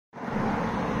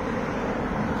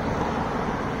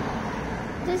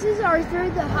This is Arthur,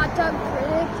 the hot dog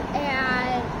critic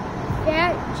at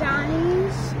Fat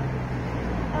Johnny's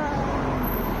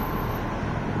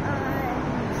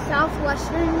on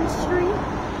Southwestern Street.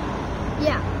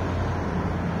 Yeah.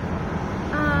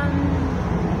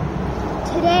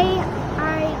 Today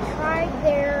I tried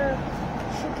their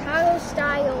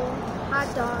Chicago-style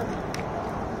hot dog.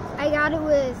 I got it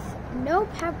with no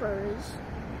peppers.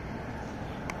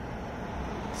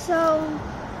 So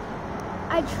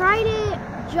I tried it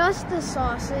just the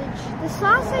sausage. The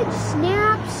sausage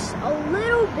snaps a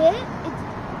little bit.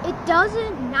 It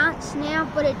doesn't not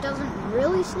snap, but it doesn't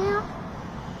really snap.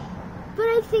 But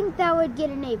I think that would get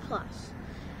an A+.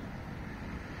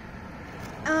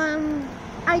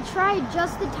 I tried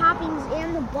just the toppings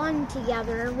and the bun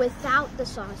together without the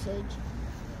sausage.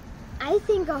 I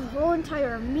think a whole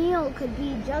entire meal could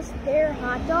be just their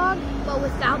hot dog, but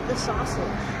without the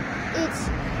sausage. It's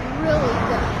really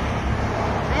good.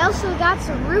 I also got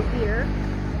some root beer,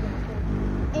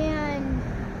 and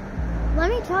let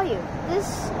me tell you,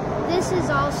 this is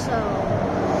also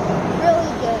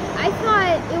really good. I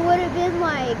thought it would have been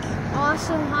like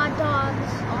awesome hot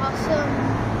dogs,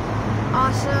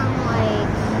 awesome like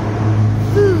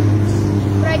foods,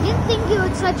 but I didn't think it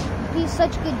would be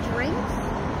such good drinks.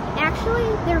 Actually,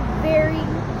 they're very,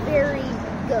 very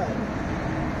good.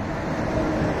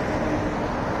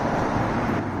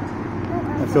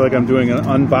 I feel like I'm doing an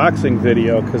unboxing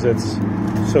video because it's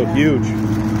so huge.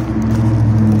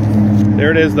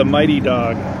 There it is, the Mighty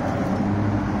Dog.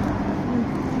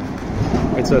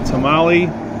 It's a tamale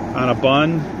on a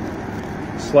bun,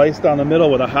 sliced down the middle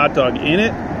with a hot dog in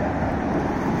it,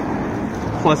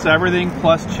 plus everything,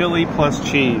 plus chili, plus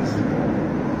cheese.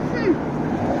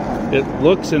 It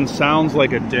looks and sounds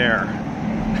like a dare.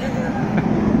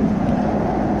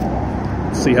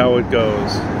 Let's see how it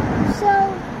goes.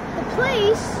 The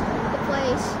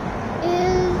place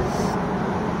is,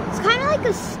 it's kind of like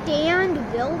a stand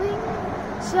building.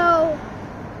 So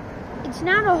it's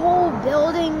not a whole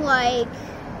building like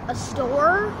a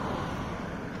store.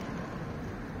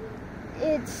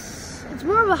 It's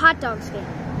more of a hot dog stand.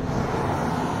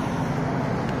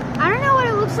 I don't know what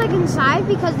it looks like inside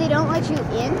because they don't let you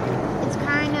in. It's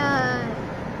kind of,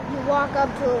 you walk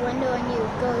up to a window and you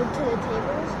go to the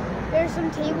tables. There's some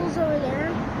tables over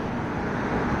there.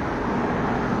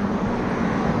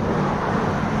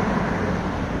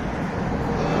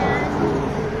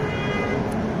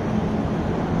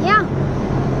 Yeah,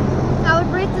 I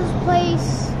would rate this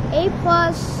place A+,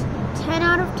 10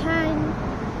 out of 10,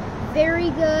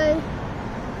 very good.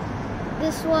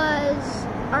 This was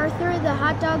Arthur, the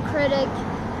hot dog critic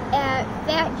at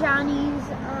Fat Johnny's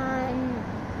on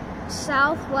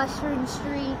Southwestern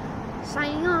Street,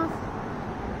 signing off.